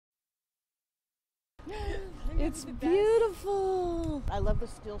It's beautiful. I love the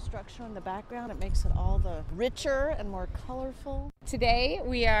steel structure in the background. It makes it all the richer and more colorful. Today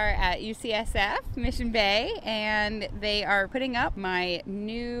we are at UCSF Mission Bay, and they are putting up my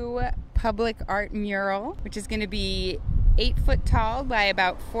new public art mural, which is going to be 8 foot tall by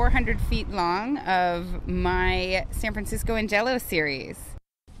about 400 feet long, of my San Francisco and Jell-O series.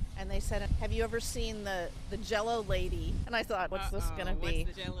 And they said, have you ever seen the Jell-O lady? And I thought, what's this going to be?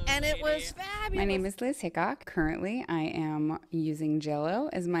 And it was fabulous. My name is Liz Hickok. Currently, I am using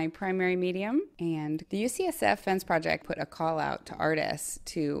Jell-O as my primary medium. And the UCSF Fence Project put a call out to artists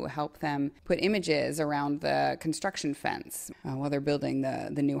to help them put images around the construction fence while they're building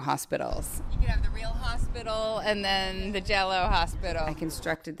the new hospitals. You could have the real hospital and then the Jell-O hospital. I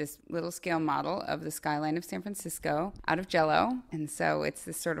constructed this little scale model of the skyline of San Francisco out of Jell-O. And so it's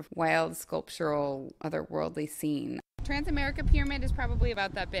this sort of wild, sculptural, otherworldly scene. Transamerica Pyramid is probably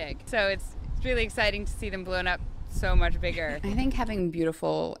about that big. So it's really exciting to see them blown up so much bigger. I think having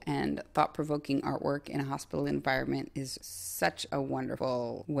beautiful and thought-provoking artwork in a hospital environment is such a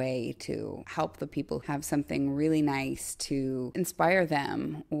wonderful way to help the people have something really nice to inspire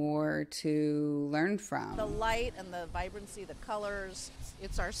them or to learn from. The light and the vibrancy, the colors,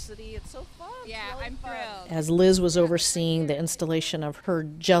 it's our city. It's so fun. Yeah, really I'm fun. thrilled. As Liz was overseeing the installation of her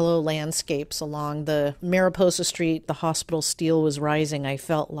Jell-O landscapes along the Mariposa Street, the hospital steel was rising. I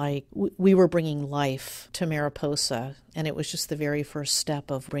felt like we were bringing life to Mariposa. And it was just the very first step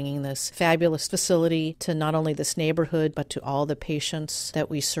of bringing this fabulous facility to not only this neighborhood, but to all the patients that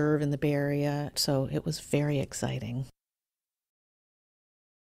we serve in the Bay Area. So it was very exciting.